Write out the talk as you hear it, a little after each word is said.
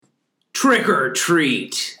Trick or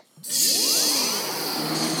treat.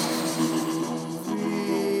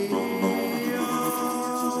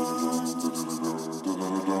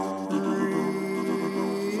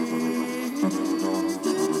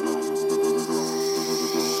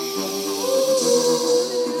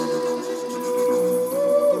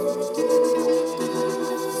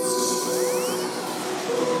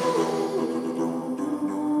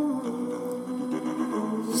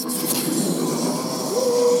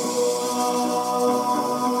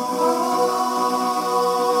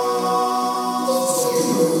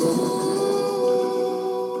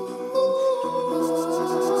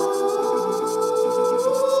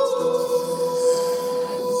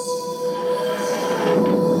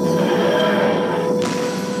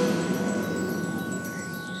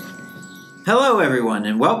 Hello, everyone,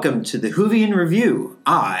 and welcome to the Whovian Review.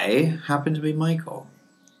 I happen to be Michael.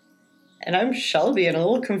 And I'm Shelby, and a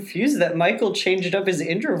little confused that Michael changed up his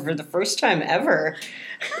intro for the first time ever.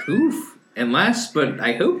 Oof. And last but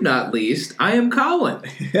I hope not least, I am Colin.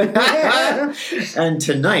 And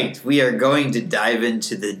tonight we are going to dive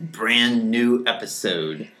into the brand new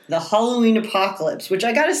episode. The Halloween Apocalypse, which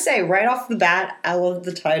I gotta say, right off the bat, I love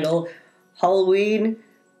the title. Halloween,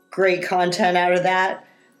 great content out of that.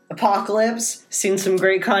 Apocalypse, seen some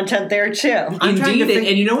great content there too. Indeed,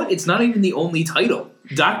 and you know what? It's not even the only title.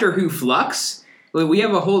 Doctor Who Flux. We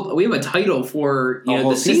have a title for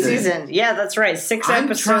the season. Yeah, that's right.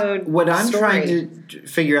 6-episode. What I'm story. trying to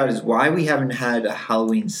figure out is why we haven't had a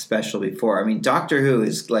Halloween special before. I mean, Doctor Who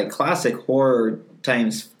is like classic horror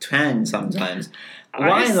times 10 sometimes. Why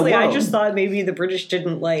in the Honestly, world? I just thought maybe the British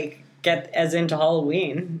didn't get as into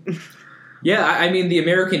Halloween. Yeah, I mean, the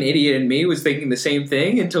American idiot in me was thinking the same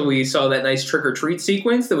thing until we saw that nice trick-or-treat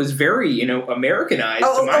sequence that was very, Americanized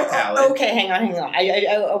to my palate. Okay, hang on.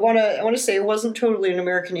 I want to say it wasn't totally an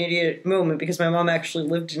American idiot moment because my mom actually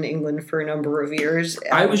lived in England for a number of years.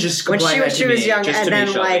 I was just when she was young, just and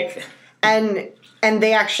then and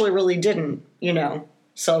they actually really didn't,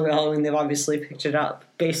 celebrate Halloween. They've obviously picked it up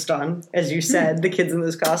based on, as you said, the kids in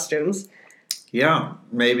those costumes. Yeah,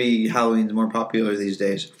 maybe Halloween's more popular these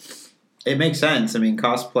days. It makes sense. I mean,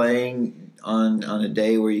 cosplaying on a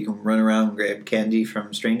day where you can run around and grab candy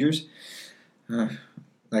from strangers, that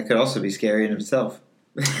could also be scary in itself.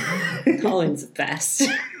 Halloween's the best.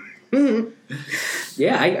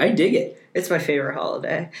 Yeah, I dig it. It's my favorite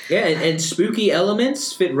holiday. Yeah, and spooky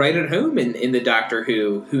elements fit right at home in the Doctor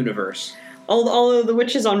Who universe. Although the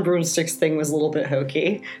witches on broomsticks thing was a little bit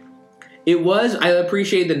hokey. It was. I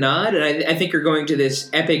appreciate the nod, and I think you're going to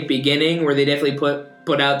this epic beginning where they definitely put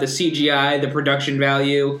out the CGI, the production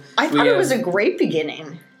value. I thought it was a great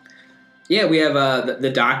beginning. Yeah, we have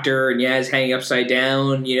the Doctor and Yaz hanging upside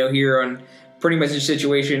down, here on pretty much a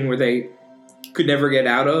situation where they could never get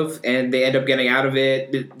out of, and they end up getting out of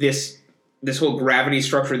it. This whole gravity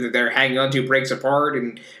structure that they're hanging onto breaks apart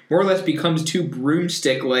and more or less becomes two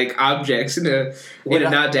broomstick-like objects in a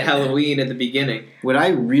nod to Halloween at the beginning. What I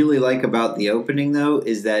really like about the opening, though,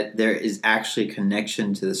 is that there is actually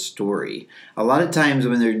connection to the story. A lot of times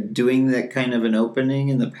when they're doing that kind of an opening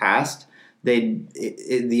in the past,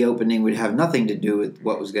 the opening would have nothing to do with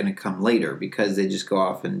what was going to come later because they just go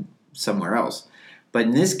off and somewhere else. But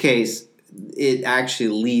in this case, it actually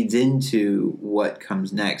leads into what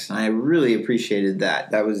comes next, and I really appreciated that.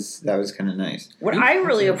 That was kind of nice. What I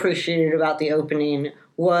really appreciated about the opening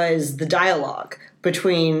was the dialogue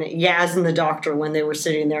between Yaz and the Doctor when they were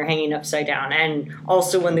sitting there hanging upside down, and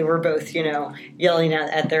also when they were both, yelling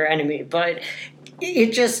at their enemy. But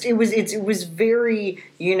it was very,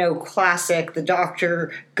 classic. The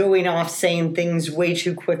Doctor going off saying things way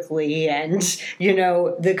too quickly, and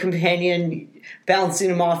the companion bouncing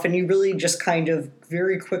him off, and you really just kind of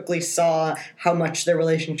very quickly saw how much their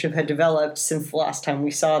relationship had developed since the last time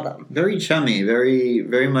we saw them. Very chummy, very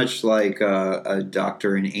very much like a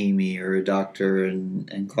Doctor and Amy or a Doctor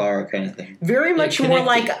and Clara kind of thing. Very much more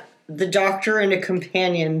like the Doctor and a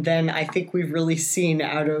companion than I think we've really seen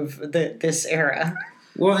out of this era.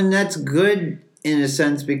 Well, and that's good in a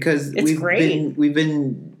sense because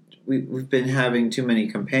we've been having too many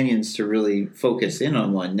companions to really focus in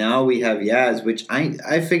on one. Now we have Yaz, which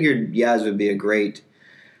I figured Yaz would be a great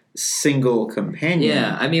single companion.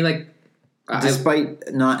 Yeah, I mean,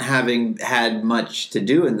 despite not having had much to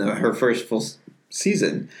do in her first full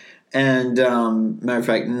season. And matter of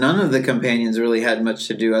fact, none of the companions really had much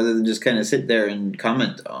to do other than just kind of sit there and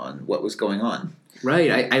comment on what was going on.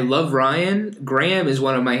 Right. I love Ryan. Graham is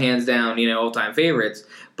one of my hands down, all-time favorites.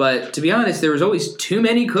 But to be honest, there was always too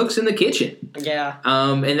many cooks in the kitchen. Yeah.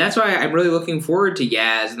 And that's why I'm really looking forward to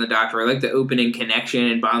Yaz and the Doctor. I like the opening connection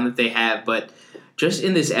and bond that they have. But just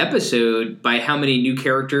in this episode, by how many new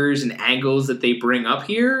characters and angles that they bring up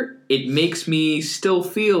here, it makes me still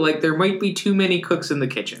feel like there might be too many cooks in the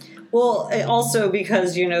kitchen. Well, also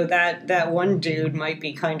because, that one dude might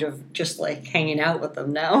be kind of just, hanging out with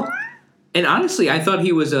them now. And honestly, I thought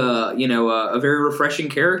he was a very refreshing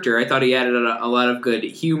character. I thought he added a lot of good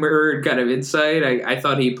humor and kind of insight. I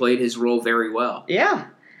thought he played his role very well. Yeah.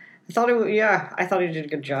 I thought he did a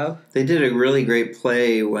good job. They did a really great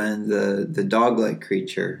play when the dog-like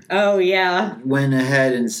creature Oh, yeah. went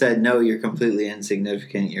ahead and said, no, you're completely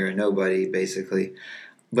insignificant. You're a nobody, basically.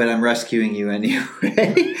 But I'm rescuing you anyway.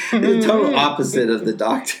 The total opposite of the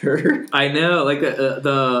doctor. I know. Like,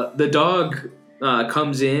 the dog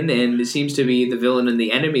comes in and seems to be the villain and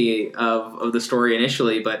the enemy of the story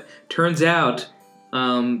initially. But turns out,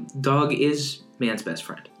 dog is man's best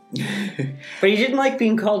friend. But he didn't like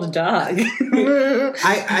being called a dog.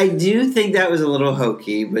 I do think that was a little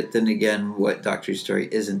hokey, but then again, what Doctor Story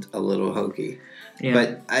isn't a little hokey? Yeah.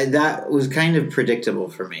 But that was kind of predictable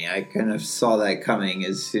for me. I kind of saw that coming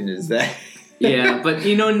as soon as that. Yeah, but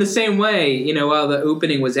in the same way, while the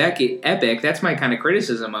opening was epic, that's my kind of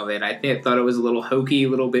criticism of it. I thought it was a little hokey, a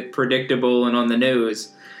little bit predictable and on the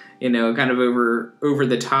nose. Kind of over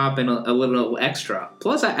the top and a little extra.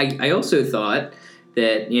 Plus, I also thought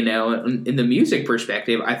that, in the music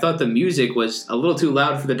perspective, I thought the music was a little too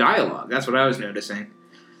loud for the dialogue. That's what I was noticing.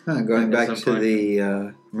 Going back to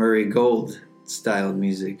the Murray Gold style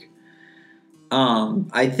music.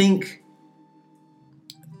 I think.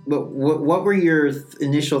 What were your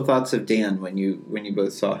initial thoughts of Dan when you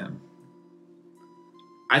both saw him?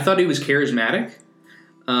 I thought he was charismatic.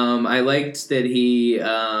 I liked that he,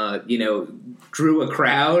 drew a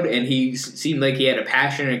crowd, and he seemed like he had a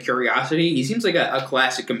passion and a curiosity. He seems like a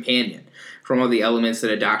classic companion from all the elements that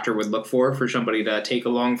a doctor would look for somebody to take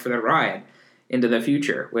along for the ride into the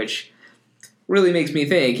future, which really makes me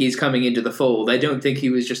think he's coming into the fold. I don't think he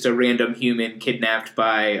was just a random human kidnapped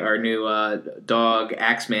by our new dog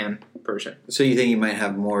Axeman person. So you think he might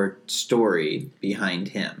have more story behind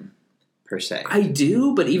him, per se? I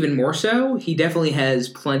do, but even more so, he definitely has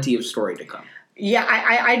plenty of story to come. Yeah,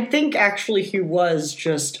 I think actually he was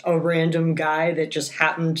just a random guy that just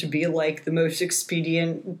happened to be the most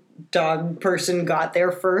expedient dog person got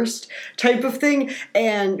there first type of thing.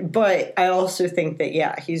 But I also think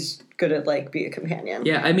that, he's good at be a companion.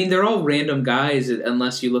 Yeah, I mean, they're all random guys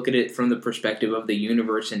unless you look at it from the perspective of the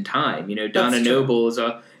universe and time. Donna Noble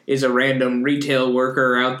is a random retail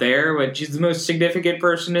worker out there, but she's the most significant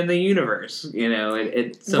person in the universe.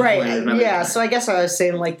 At some point or another. Yeah, so I guess I was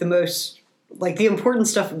saying the most. The important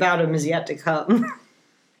stuff about him is yet to come.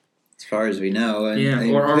 As far as we know.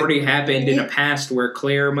 Or already happened in a past where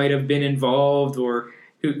Claire might have been involved, or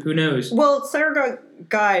who knows? Well, Claire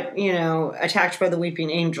got attacked by the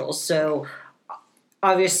Weeping Angels, so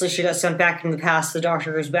obviously she got sent back into the past. The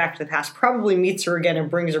Doctor goes back to the past, probably meets her again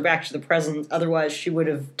and brings her back to the present. Otherwise, she would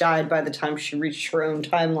have died by the time she reached her own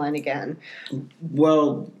timeline again.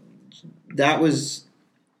 Well, that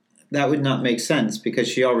would not make sense because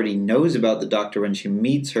she already knows about the Doctor when she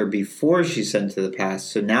meets her before she's sent to the past.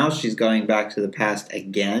 So now she's going back to the past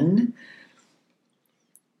again.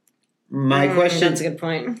 My question... That's a good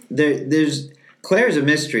point. Claire's a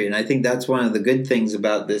mystery, and I think that's one of the good things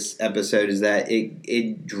about this episode is that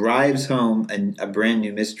it drives home a brand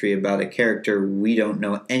new mystery about a character we don't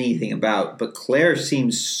know anything about. But Claire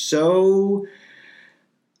seems so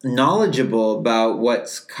knowledgeable about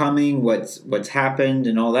what's coming, what's happened,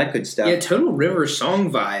 and all that good stuff. Yeah, total River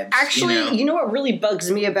Song vibes. Actually, you know what really bugs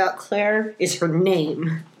me about Claire is her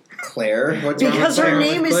name. Claire? What's because wrong with her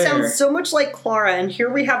Claire? name sounds so much like Clara, and here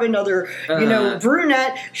we have another,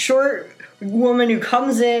 brunette, short woman who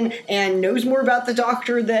comes in and knows more about the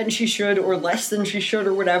Doctor than she should, or less than she should,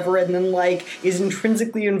 or whatever, and then is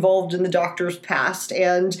intrinsically involved in the Doctor's past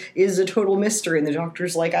and is a total mystery. And the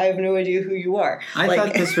Doctor's I have no idea who you are. I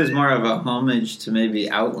thought this was more of a homage to maybe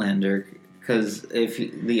Outlander, because if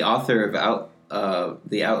the author of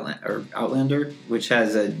Outlander, which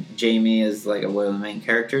has Jamie as one of the main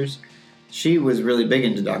characters. She was really big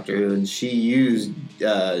into Doctor Who, and she used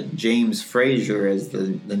James Fraser as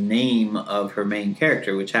the name of her main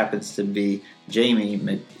character, which happens to be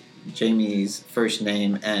Jamie. Jamie's first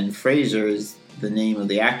name, and Fraser is the name of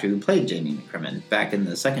the actor who played Jamie McCrimmon back in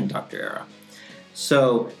the second Doctor era.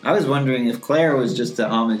 So I was wondering if Claire was just a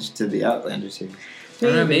homage to the Outlander series. I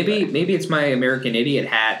don't know, maybe it's my American Idiot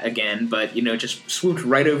hat again, but, just swooped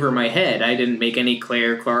right over my head. I didn't make any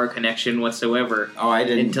Clara connection whatsoever. Oh, I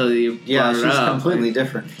didn't. Until you brought it up. She's completely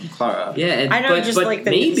different from Clara. Yeah, I know, but the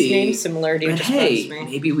name similarity just bugs me.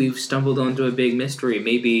 Maybe we've stumbled onto a big mystery.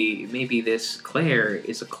 Maybe this Claire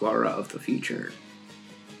is a Clara of the future.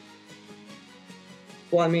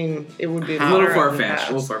 Well, I mean, it would be A little far out in the far-fetched.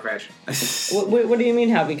 A little past. far-fetched. What do you mean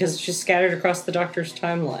how? Because she's scattered across the Doctor's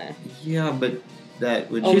timeline. Yeah, but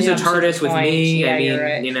that would. Oh, She's yeah, a TARDIS with point. me. Yeah, I mean, you're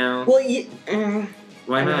right. you know, Well,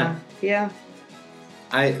 why not? Yeah.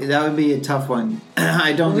 That would be a tough one.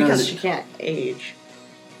 I don't know. Because she can't age.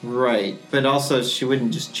 Right, but also she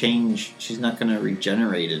wouldn't just change. She's not going to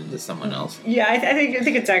regenerate into someone else. Yeah, I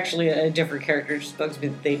think it's actually a different character. It just bugs me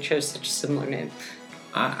that they chose such a similar name.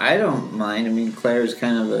 I don't mind. I mean, Claire's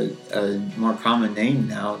kind of a more common name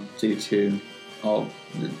now due to a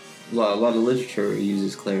lot of literature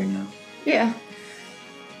uses Claire now. Yeah.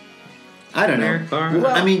 I don't know. Well,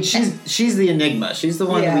 I mean, she's the enigma. She's the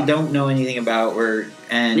one that we don't know anything about.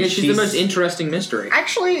 She's the most interesting mystery.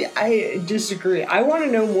 Actually, I disagree. I want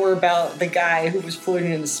to know more about the guy who was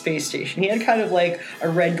floating in the space station. He had kind of like a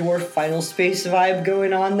Red Dwarf Final Space vibe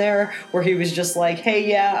going on there, where he was just like, "Hey,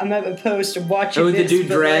 yeah, I'm at a post, I'm watching with this." the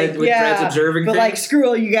dude Dredd, with Dredd's observing but things. like, screw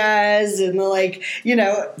all you guys, and like, you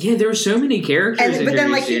know. Yeah, there were so many characters. But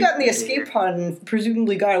then, like, he got in the introduced escape pod and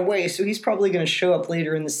presumably got away, so he's probably going to show up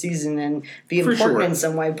later in the season and be important in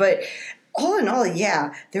some way. But all in all,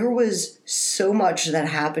 yeah, there was so much that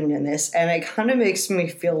happened in this, and it kind of makes me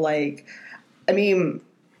feel like, I mean,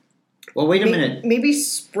 well, wait a minute. Maybe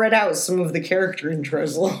spread out some of the character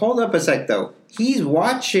intros. Hold up a sec, though. He's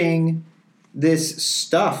watching this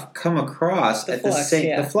stuff come across The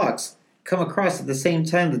flux come across at the same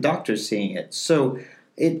time the Doctor's seeing it. So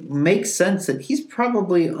it makes sense that he's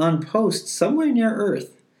probably on post somewhere near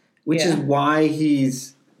Earth, which is why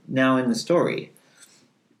he's now in the story.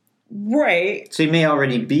 Right. So he may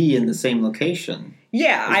already be in the same location.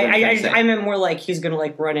 Yeah, I meant more like he's going to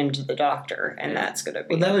like run into the Doctor, and that's going to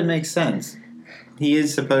be... Well, that would make sense. He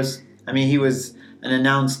is supposed... I mean, he was an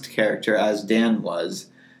announced character, as Dan was.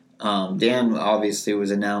 Dan obviously was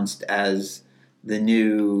announced as the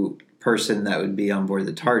new person that would be on board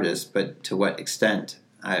the TARDIS, but to what extent,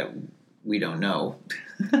 we don't know.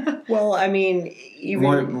 Well, I mean,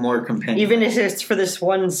 more companion. Even if it's for this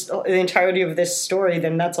the entirety of this story,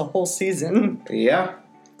 then that's a whole season. Yeah,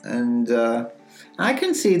 and I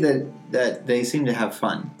can see that they seem to have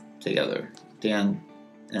fun together, Dan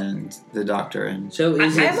and the Doctor. And so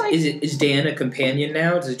is Dan a companion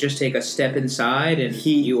now? Does it just take a step inside and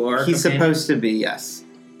you are? He's supposed to be, yes,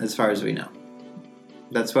 as far as we know.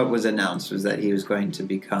 That's what was announced, was that he was going to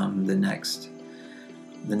become the next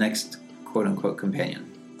quote unquote companion.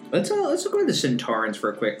 Let's look at the Centaurans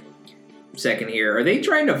for a quick second here. Are they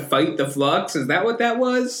trying to fight the Flux? Is that what that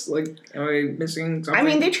was? Like, am I missing something? I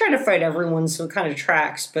mean, they try to fight everyone, so it kind of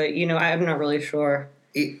tracks, but, I'm not really sure.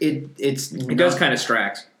 It does kind of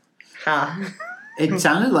tracks. Ha. It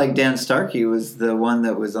sounded like Dan Starkey was the one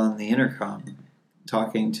that was on the intercom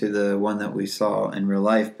talking to the one that we saw in real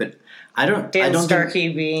life, but Dan Starkey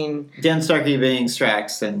being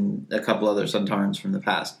Strax and a couple other Centaurans from the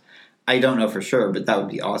past. I don't know for sure, but that would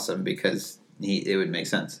be awesome because it would make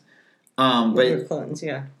sense. But clones,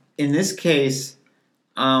 yeah. In this case,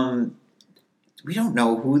 we don't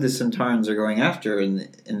know who the Centaurans are going after in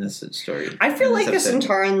this story. I feel like the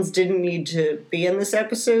Centaurans didn't need to be in this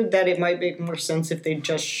episode, that it might make more sense if they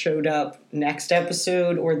just showed up next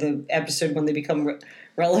episode or the episode when they become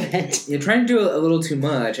relevant. You're trying to do a little too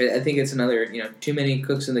much. I think it's another, too many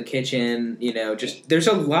cooks in the kitchen. Just there's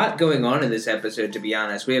a lot going on in this episode, to be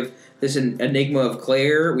honest. We have this enigma of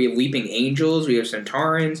Claire. We have weeping angels. We have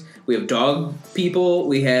Centaurans. We have dog people.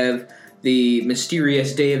 We have the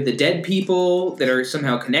mysterious Day of the Dead people that are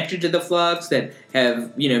somehow connected to the Flux, that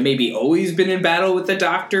have, maybe always been in battle with the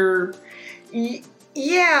Doctor.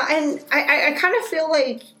 Yeah, and I kind of feel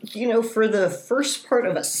like, for the first part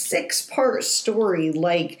of a 6-part story,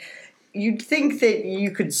 like, you'd think that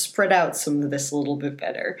you could spread out some of this a little bit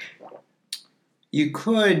better. You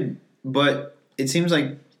could, but it seems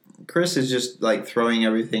like Chris is just, like, throwing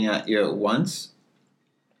everything at you at once.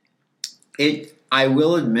 I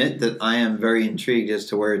will admit that I am very intrigued as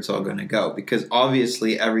to where it's all going to go, because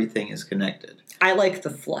obviously everything is connected. I like the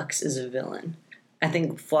Flux as a villain. I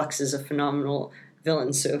think Flux is a phenomenal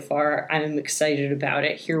villain so far. I'm excited about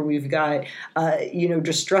it. Here we've got,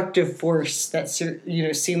 destructive force that,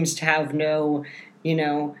 seems to have no,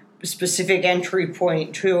 specific entry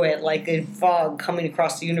point to it, like a fog coming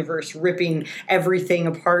across the universe, ripping everything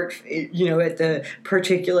apart, at the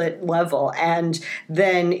particulate level. And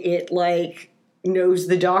then it, knows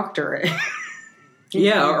the Doctor.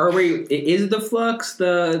 Yeah, are we? Is the Flux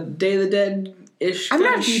the Day of the Dead-ish kind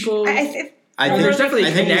of people? I think there's definitely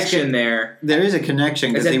a connection there. There is a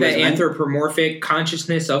connection. Is it the anthropomorphic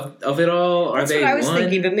consciousness of it all? That's what I was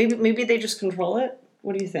thinking, but maybe they just control it?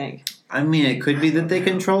 What do you think? I mean, it could be that they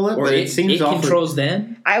control it, Or but it seems awful. controls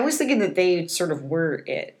them? I was thinking that they sort of were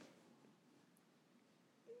it.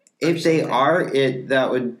 If they are it,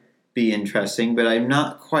 that would be interesting, but I'm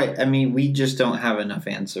not quite. I mean, we just don't have enough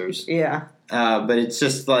answers. Yeah. But it's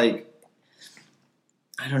just like,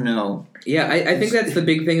 I don't know. Yeah, I think that's the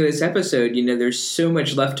big thing of this episode. You know, there's so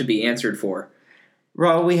much left to be answered for.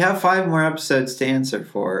 Well, we have 5 more episodes to answer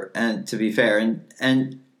for, and to be fair,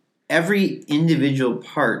 and every individual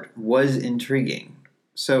part was intriguing.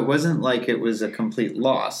 So it wasn't like it was a complete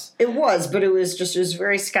loss. It was, but it was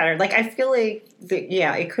very scattered. Like, I feel like,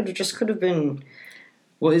 it could have been...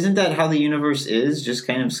 Well, isn't that how the universe is? Just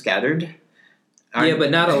kind of scattered? Yeah,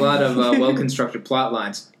 but not a lot of well-constructed plot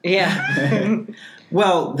lines. Yeah.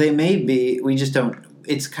 Well, they may be. We just don't.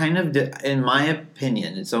 It's kind of, in my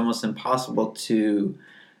opinion, it's almost impossible to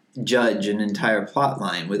judge an entire plot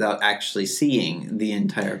line without actually seeing the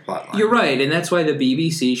entire plot line. You're right, and that's why the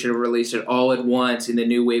BBC should have released it all at once in the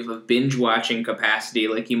new wave of binge-watching capacity,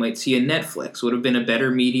 like you might see in Netflix. Would have been a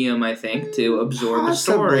better medium, I think, to absorb the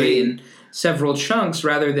story in several chunks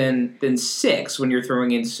rather than 6 when you're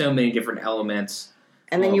throwing in so many different elements.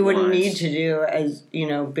 And then you wouldn't need to do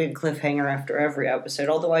big cliffhanger after every episode.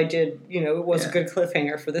 Although I did, it was a good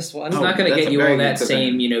cliffhanger for this one. It's not going to get you all that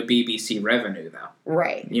same, BBC revenue, though.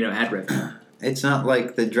 Right. Ad revenue. It's not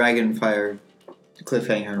like the Dragonfire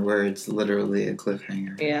cliffhanger where it's literally a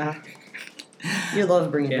cliffhanger. Yeah. You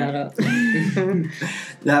love bringing that up.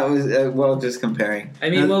 That was, just comparing. I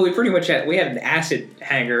mean, we pretty much had an acid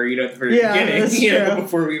hanger, at the very beginning,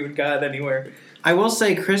 before we even got anywhere. I will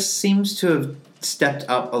say Chris seems to have stepped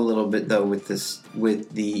up a little bit though with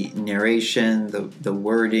the narration, the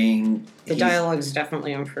wording. The dialogue's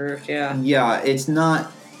definitely improved, yeah. Yeah, it's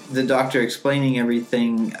not the Doctor explaining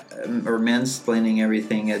everything or mansplaining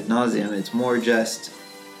everything ad nauseum. It's more just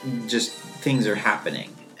things are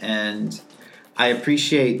happening, and I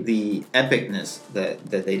appreciate the epicness that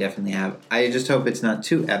they definitely have. I just hope it's not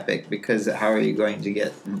too epic, because how are you going to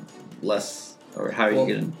get less? Or how are you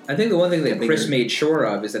going to... I think the one thing that Chris made sure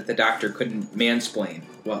of is that the Doctor couldn't mansplain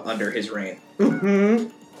while under his reign. Mm-hmm.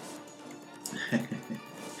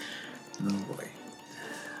 Oh, boy.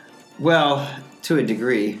 Well, to a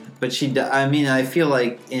degree. But I feel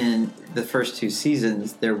like in the first 2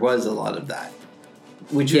 seasons, there was a lot of that.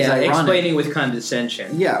 Which was ironic. Explaining with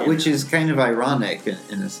condescension. Yeah, which is kind of ironic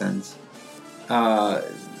in a sense. Not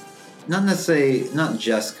necessarily...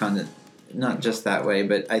 Not just that way,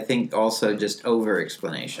 but I think also just over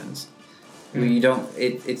explanations. You don't.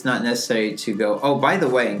 It's not necessary to go, oh, by the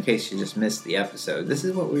way, in case you just missed the episode, this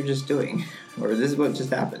is what we were just doing, or this is what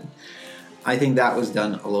just happened. I think that was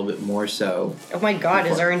done a little bit more so. Oh my God!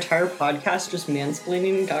 Is our entire podcast just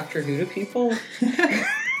mansplaining Doctor Who to people?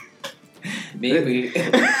 Maybe.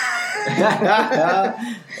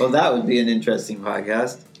 Well, that would be an interesting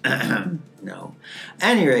podcast. No.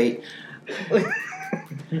 At any rate.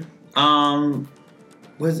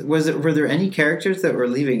 Were there any characters that were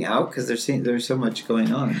leaving out, because there's so much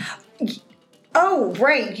going on? Oh,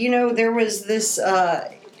 right. There was this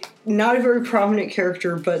not a very prominent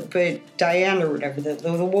character, but Diane or whatever,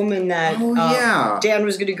 the woman that Dan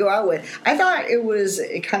was going to go out with. I thought it was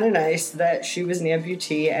kind of nice that she was an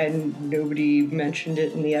amputee and nobody mentioned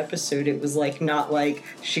it in the episode. It was not like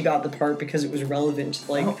she got the part because it was relevant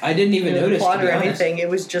to I didn't even notice the plot or anything. It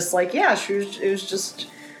was just it was just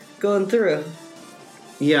going through.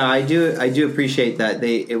 Yeah, I do appreciate that.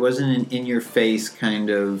 It wasn't an in-your-face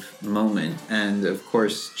kind of moment, and of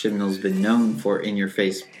course Chibnall's been known for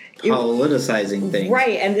in-your-face politicizing things.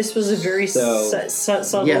 Right, and this was a very subtle...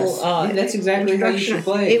 Yes. That's exactly how you should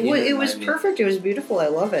play. It was perfect. It was beautiful. I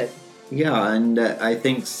love it. Yeah, and I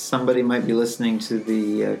think somebody might be listening to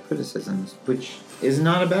the criticisms, which is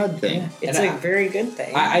not a bad thing. Yeah. It's a very good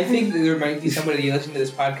thing. I think that there might be somebody listening to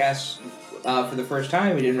this podcast for the first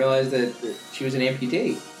time who didn't realize that she was an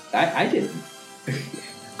amputee. I didn't.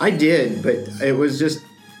 I did, but it was just,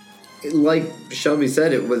 like Shelby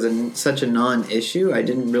said, it was such a non-issue. I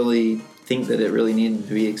didn't really think that it really needed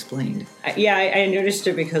to be explained. I noticed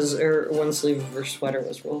it because one sleeve of her sweater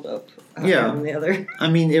was rolled up on the other. I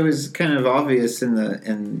mean, it was kind of obvious in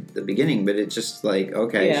the beginning, but it's just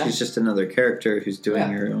she's just another character who's doing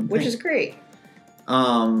her own thing. Which is great.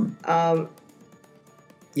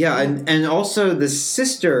 Yeah, and also the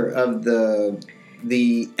sister of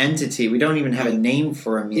the entity. We don't even have a name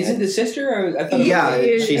for him yet. Is it the sister? I thought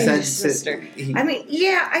she said sister.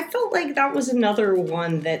 I felt like that was another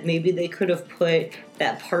one that maybe they could have put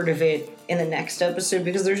that part of it in the next episode,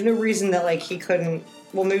 because there's no reason that he couldn't.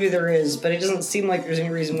 Well, maybe there is, but it doesn't seem like there's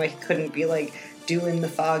any reason why he couldn't be doing the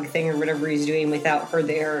fog thing or whatever he's doing without her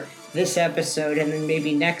there this episode and then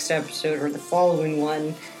maybe next episode or the following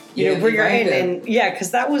one, Yeah, where you're in. kinda. And yeah,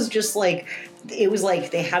 because that was just like, it was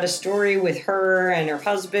like they had a story with her and her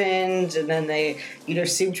husband, and then they,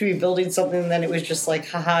 seemed to be building something, and then it was just like,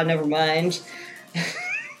 haha, never mind.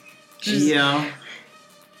 Yeah.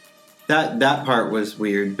 That part was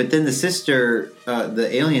weird. But then the sister, the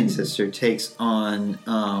alien sister, takes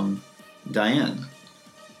on Diane.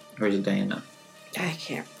 Or is it Diana? I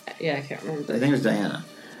can't remember. I think it was Diana.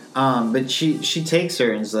 But she takes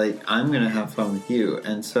her and is like, I'm going to have fun with you.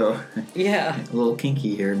 And so, Yeah. a little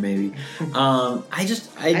kinky here, maybe. I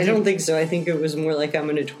don't think so. I think it was more like, I'm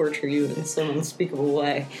going to torture you in some unspeakable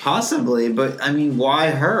way. Possibly, but I mean, why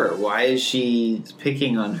her? Why is she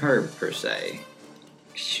picking on her, per se?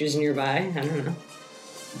 She was nearby. I don't know.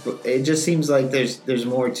 But it just seems like there's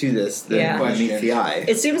more to this than Yeah. meets the eye.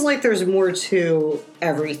 It seems like there's more to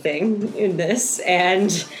everything in this,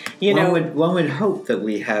 and One would hope that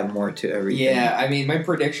we have more to everything. Yeah, I mean, my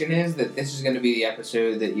prediction is that this is going to be the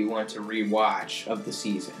episode that you want to rewatch of the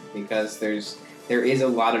season, because there is a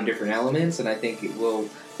lot of different elements, and I think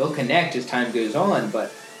they'll connect as time goes on.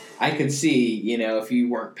 But I could see, if you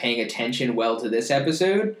weren't paying attention well to this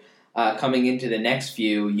episode, coming into the next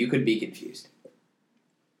few, you could be confused.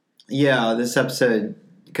 Yeah, this episode,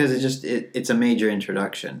 because it's a major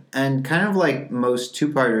introduction, and kind of like most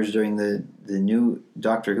two-parters during the new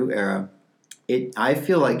Doctor Who era, I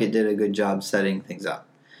feel like it did a good job setting things up.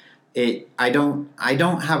 I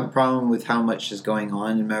don't have a problem with how much is going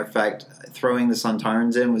on. As a matter of fact, throwing the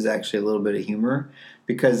Sontarans in was actually a little bit of humor,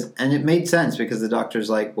 and it made sense because the Doctor's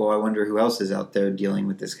like, well, I wonder who else is out there dealing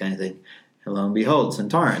with this kind of thing. And lo and behold,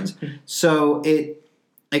 Sontarans. So it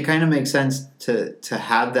kind of makes sense to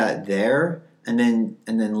have that there and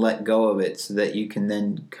then let go of it so that you can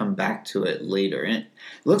then come back to it later. And it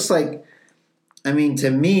looks like, I mean, to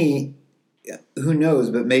me, who knows,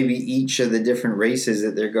 but maybe each of the different races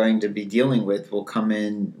that they're going to be dealing with will come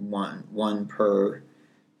in one per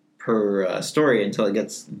story until it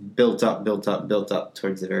gets built up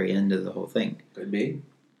towards the very end of the whole thing. Could be.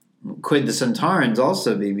 Could the Sontarans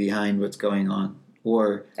also be behind what's going on?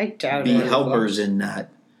 Or I doubt be it. helpers in that?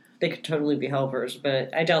 They could totally be helpers,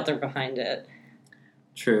 but I doubt they're behind it.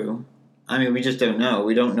 True. I mean, we just don't know.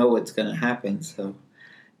 We don't know what's going to happen, so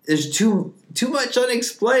there's too much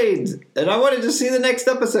unexplained, and I wanted to see the next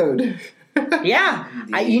episode. Yeah,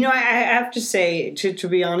 I have to say, to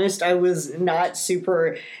be honest, I was not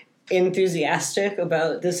super enthusiastic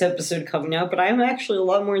about this episode coming out, but I'm actually a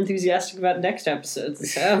lot more enthusiastic about next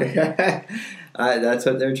episodes. So that's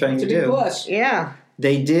what they're trying to It's a big do. plus. yeah,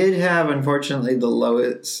 They did have, unfortunately, the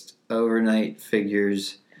lowest overnight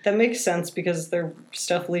figures. that makes sense because their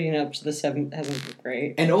stuff leading up to this hasn't been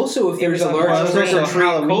great. And also, if there's a was on large Halloween. trick or treat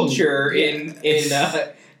Halloween. culture in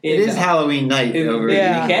It is Halloween night in over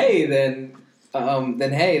Yeah. UK, then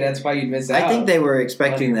hey, that's why you miss out. I think they were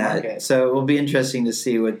expecting On your that, market. so it will be interesting to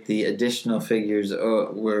see what the additional figures,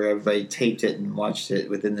 where everybody taped it and watched it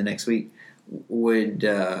within the next week, would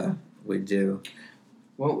do.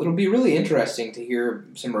 Well, it'll be really interesting to hear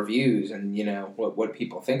some reviews and what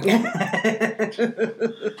people think of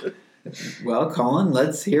it. Well, Colin,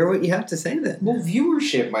 let's hear what you have to say then. Well,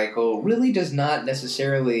 viewership, Michael, really does not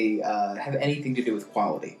necessarily have anything to do with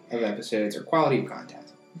quality of episodes or quality of content.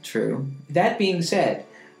 True. That being said,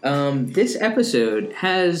 this episode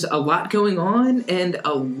has a lot going on and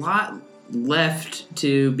a lot left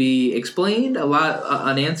to be explained, a lot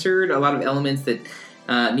unanswered, a lot of elements that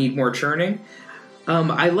need more churning.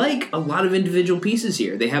 I like a lot of individual pieces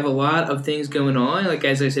here. They have a lot of things going on. Like,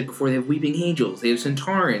 as I said before, they have Weeping Angels, they have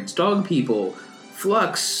Sontarans, Dog People,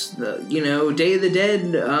 Flux, Day of the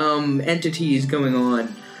Dead entities going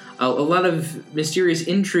on. A lot of mysterious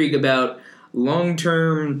intrigue about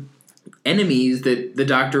long-term enemies that the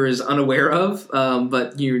Doctor is unaware of,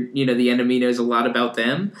 but the enemy knows a lot about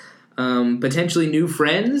them. Potentially new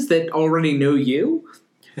friends that already know you,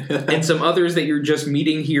 and some others that you're just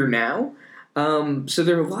meeting here now. So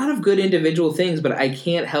there are a lot of good individual things, but I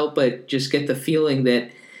can't help but just get the feeling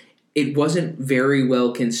that it wasn't very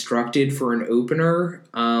well constructed for an opener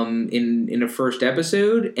in a first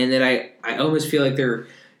episode, and that I almost feel like they're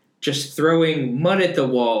just throwing mud at the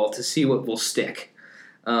wall to see what will stick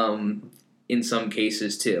in some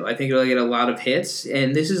cases, too. I think it'll get a lot of hits,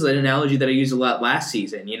 and this is an analogy that I used a lot last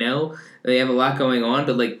season, They have a lot going on,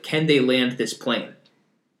 but, can they land this plane?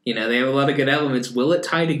 They have a lot of good elements. Will it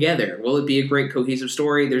tie together? Will it be a great cohesive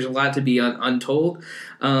story? There's a lot to be untold.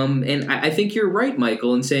 And I think you're right,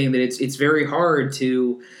 Michael, in saying that it's very hard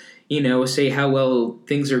to, say how well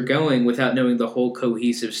things are going without knowing the whole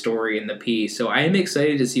cohesive story in the piece. So I am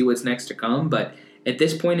excited to see what's next to come, but at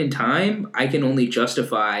this point in time, I can only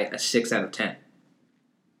justify a 6 out of 10.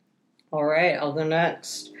 All right, I'll go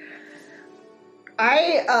next.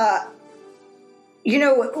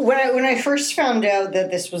 When I first found out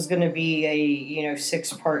that this was going to be a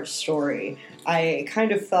 6-part story, I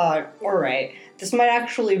kind of thought, all right, this might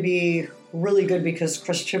actually be really good because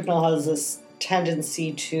Chris Chibnall has this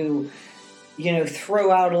tendency to,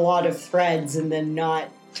 throw out a lot of threads and then not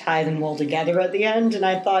tie them all together at the end. And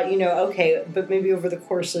I thought, okay, but maybe over the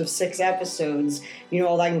course of 6 episodes,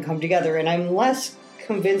 all that can come together. And I'm less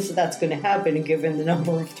convinced that that's going to happen given the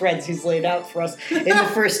number of threads he's laid out for us in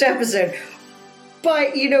the first episode.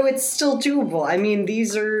 But, it's still doable. I mean,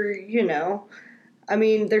 these are,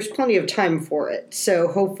 there's plenty of time for it. So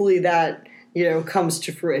hopefully that, comes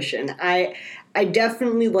to fruition. I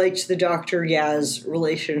definitely liked the Dr. Yaz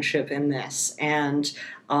relationship in this. And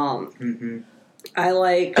I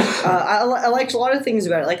liked a lot of things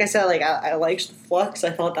about it. Like I said, I liked the Flux.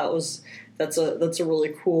 I thought that's a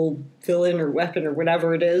really cool villain or weapon or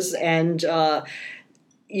whatever it is. And, there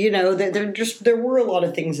were a lot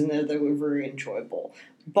of things in there that were very enjoyable.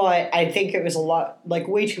 But I think it was a lot,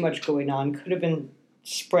 way too much going on. Could have been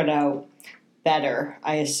spread out better,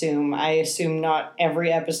 I assume. I assume not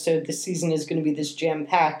every episode this season is going to be this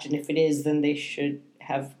jam-packed, and if it is, then they should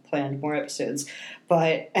have planned more episodes.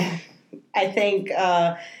 But I think,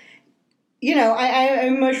 I'm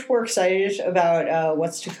much more excited about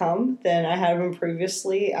what's to come than I have been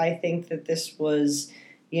previously. I think that this was,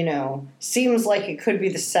 seems like it could be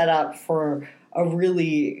the setup for a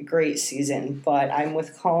really great season. But I'm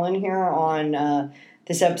with Colin here on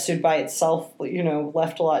this episode by itself,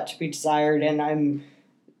 left a lot to be desired, and I'm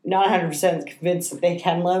not 100% convinced that they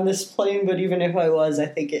can land this plane, but even if I was, I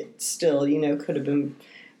think it still, could have been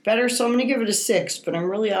better. So I'm going to give it a 6, but I'm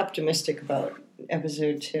really optimistic about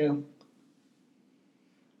episode 2.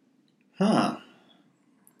 Huh.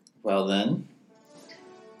 Well then,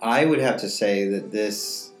 I would have to say that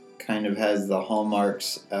this kind of has the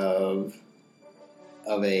hallmarks of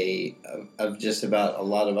just about a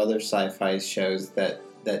lot of other sci-fi shows that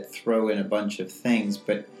throw in a bunch of things,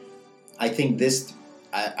 but I think this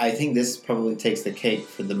probably takes the cake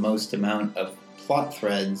for the most amount of plot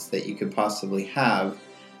threads that you could possibly have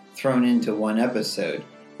thrown into one episode.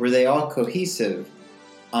 Were they all cohesive?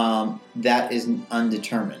 That is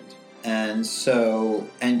undetermined. And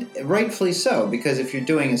rightfully so, because if you're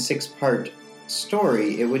doing a 6-part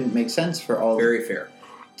story, it wouldn't make sense for all the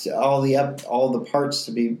parts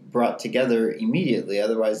to be brought together immediately.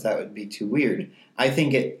 Otherwise, that would be too weird. I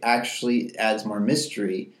think it actually adds more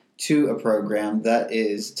mystery to a program that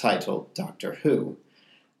is titled Doctor Who.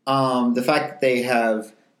 The fact that they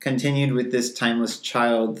have continued with this timeless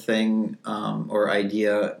child thing or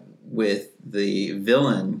idea with the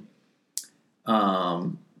villain,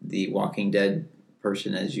 the Walking Dead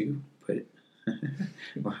person, as you put it,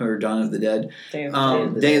 or Dawn of the Dead, Day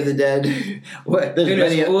of the Dead. What?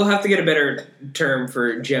 We'll have to get a better term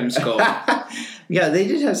for Gem Skull. Yeah, they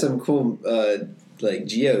did have some cool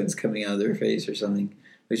geodes coming out of their face or something,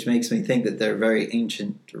 which makes me think that they're a very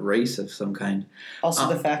ancient race of some kind. Also,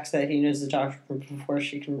 the fact that he knows the Doctor before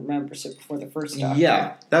she can remember, so before the first Doctor.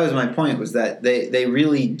 Yeah, that was my point, was that they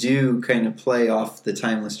really do kind of play off the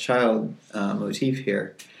timeless child motif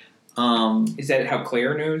here. Is that how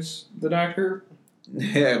Claire knows the Doctor?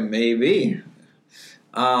 Yeah, maybe.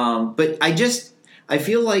 But I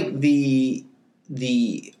feel like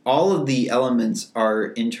all of the elements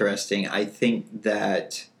are interesting. I think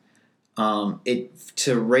that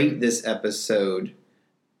to rate this episode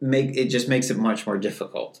just makes it much more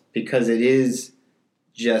difficult, because it is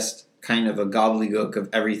just kind of a gobbledygook of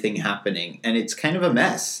everything happening, and it's kind of a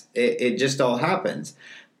mess. It just all happens.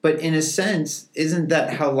 But in a sense, isn't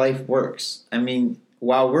that how life works? I mean,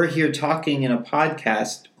 while we're here talking in a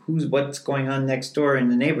podcast, what's going on next door in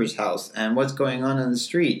the neighbor's house, and what's going on the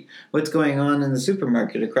street, what's going on in the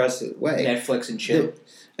supermarket across the way. Netflix and chill.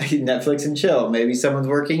 Netflix and chill. Maybe someone's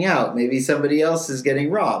working out. Maybe somebody else is getting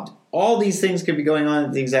robbed. All these things could be going on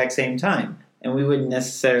at the exact same time, and we wouldn't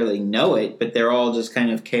necessarily know it, but they're all just kind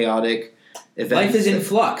of chaotic events. Life is in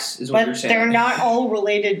flux, is what you're saying. But they're not all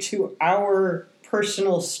related to our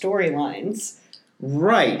personal storylines.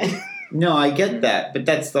 Right. No, I get that, but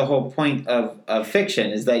that's the whole point of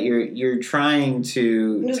fiction, is that you're trying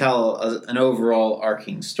to tell an overall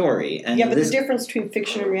arcing story. And but the difference between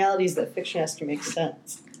fiction and reality is that fiction has to make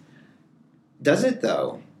sense. Does it,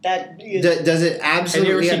 though? Does it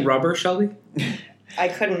absolutely... Have you ever seen Rubber, Shelby? I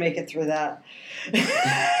couldn't make it through that.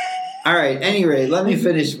 All right, anyway, let me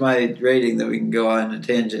finish my rating, then we can go on a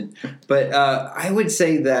tangent. But I would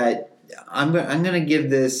say that I'm going to give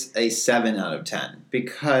this a 7 out of 10,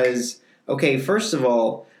 because Okay, first of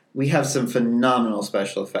all, we have some phenomenal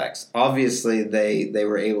special effects. Obviously, they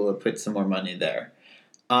were able to put some more money there.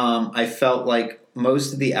 I felt like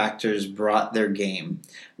most of the actors brought their game.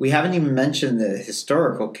 We haven't even mentioned the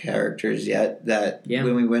historical characters yet. That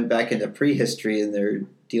when we went back into prehistory and they're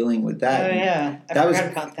dealing with that. Oh yeah, I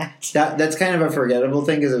forgot about that. That's kind of a forgettable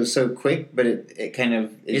thing because it was so quick, but it kind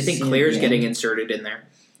of. I think Claire's getting inserted in there.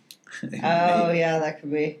 Oh yeah, that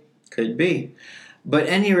could be. Could be. But at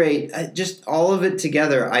any rate, just all of it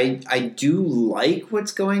together, I do like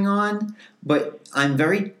what's going on, but I'm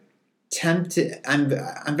very tempted. I'm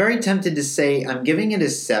very tempted to say I'm giving it a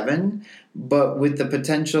 7, but with the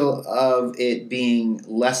potential of it being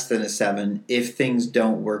less than a 7 if things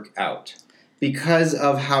don't work out because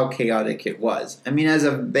of how chaotic it was. I mean, as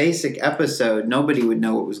a basic episode, nobody would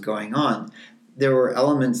know what was going on. There were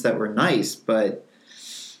elements that were nice, but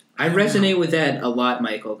I resonate with that a lot,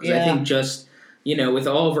 Michael, because I think just. With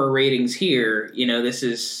all of our ratings here, this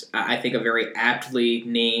is, I think, a very aptly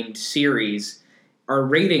named series. Our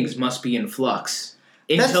ratings must be in flux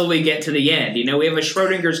until we get to the end. We have a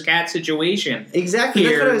Schrodinger's cat situation. Exactly. Here,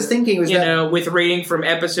 that's what I was thinking. With rating from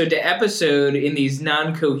episode to episode in these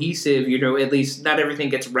non-cohesive, at least not everything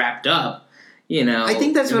gets wrapped up. I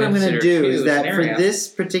think that's what I'm going to do is that for this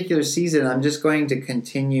particular season, I'm just going to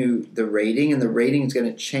continue the rating, and the rating is going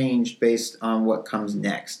to change based on what comes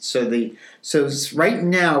next. So right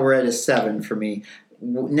now we're at a 7 for me.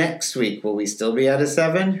 Next week, will we still be at a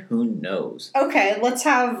 7? Who knows? Okay, let's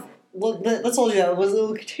all do that.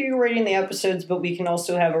 We'll continue rating the episodes, but we can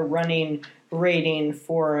also have a running rating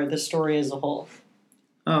for the story as a whole.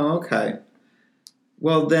 Oh, okay.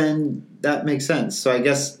 Well, then that makes sense. So I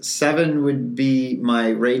guess 7 would be my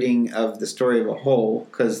rating of the story of a whole,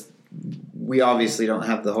 because we obviously don't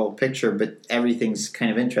have the whole picture, but everything's kind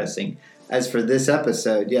of interesting. As for this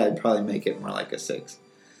episode, I'd probably make it more like a 6.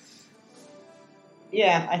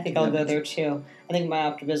 Yeah, I think I'll go there too. I think my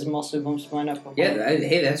optimism also bumps mine up.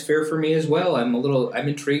 Hey, that's fair for me as well. I'm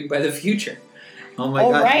intrigued by the future. Oh my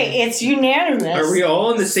God! All right, it's unanimous. Are we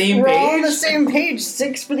all on the same page? We're all on the same page.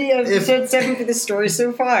 6 for the episode, 7 for the story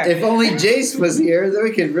so far. If only Jace was here, then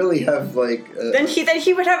we could really have Then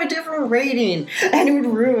he would have a different rating, and it would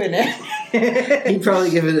ruin it. He'd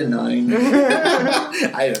probably give it a 9.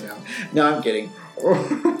 I don't know. No, I'm kidding.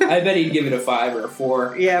 I bet he'd give it a 5 or a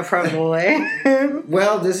 4. Yeah, probably.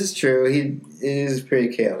 Well, this is true. It is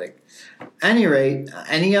pretty chaotic. Any rate,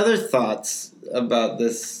 any other thoughts about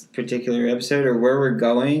this particular episode, or where we're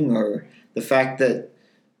going, or the fact that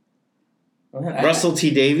Russell T.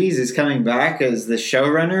 Davies is coming back as the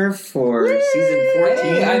showrunner for season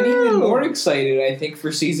 14? I'm even more excited, I think,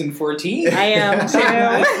 for season 14. I am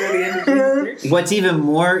too. What's even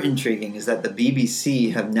more intriguing is that the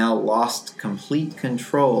BBC have now lost complete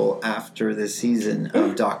control after the season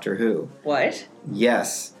of Doctor Who. What?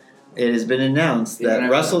 Yes. It has been announced that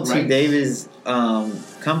Russell T. Davies'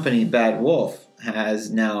 company, Bad Wolf, has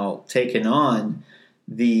now taken on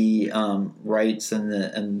the rights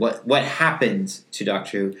and what happened to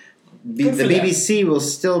Doctor Who. The BBC will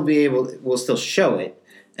still show it,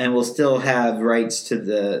 and will still have rights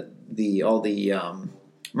to all the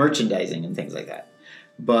merchandising and things like that.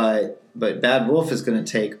 But Bad Wolf is going to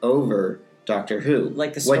take over Doctor Who.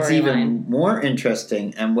 Like the What's even storyline. more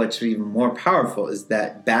interesting and what's even more powerful is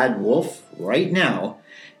that Bad Wolf right now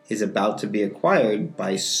is about to be acquired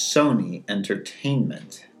by Sony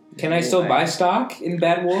Entertainment. Can I still buy stock in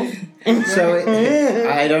Bad Wolf? So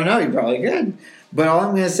I don't know. You probably could. But all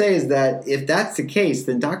I'm going to say is that if that's the case,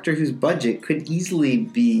 then Doctor Who's budget could easily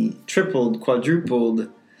be tripled, quadrupled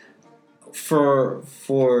for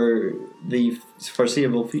the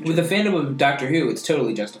foreseeable future. With the fandom of Doctor Who, it's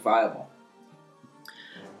totally justifiable.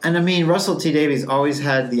 And I mean, Russell T. Davies always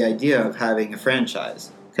had the idea of having a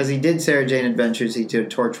franchise. Because he did Sarah Jane Adventures, he did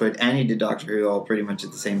Torchwood, and he did Doctor Who all pretty much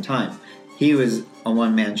at the same time. He was a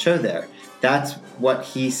one-man show there. That's what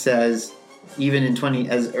he says, even in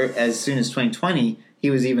as soon as 2020, he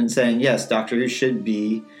was even saying, yes, Doctor Who should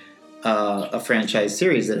be a franchise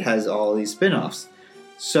series that has all these spin-offs.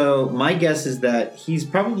 So my guess is that he's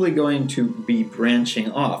probably going to be branching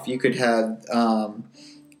off. You could have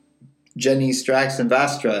Jenny Strax and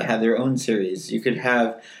Vastra have their own series. You could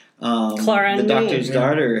have Clara the and Doctor's me.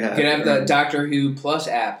 daughter. You can have the Doctor Who Plus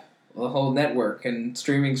app, the whole network and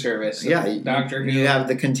streaming service. Doctor Who. You have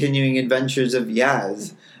the continuing adventures of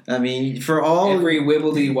Yaz. I mean, for all every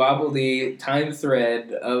wibbledy-wobbledy time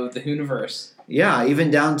thread of the Whoniverse. Yeah,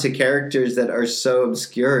 even down to characters that are so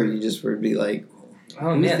obscure, you just would be like,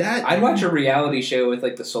 Oh Who's man, that? I'd watch a reality show with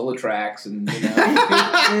like the Solatracks and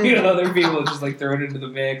other people just like thrown into the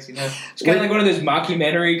mix. It's kind of like one of those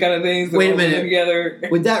mockumentary kind of things. Wait a minute. Together.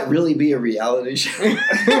 Would that really be a reality show?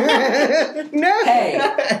 No.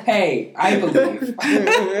 Hey, I believe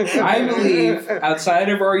outside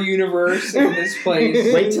of our universe in this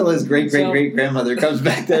place. Wait till his great-great-great-grandmother comes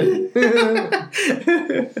back then.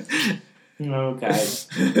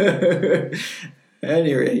 Okay. At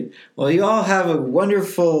any rate, well, you all have a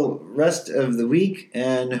wonderful rest of the week,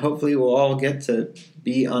 and hopefully we'll all get to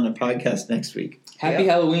be on a podcast next week. Happy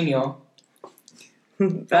Halloween, y'all.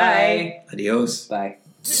 Bye. Adios. Bye.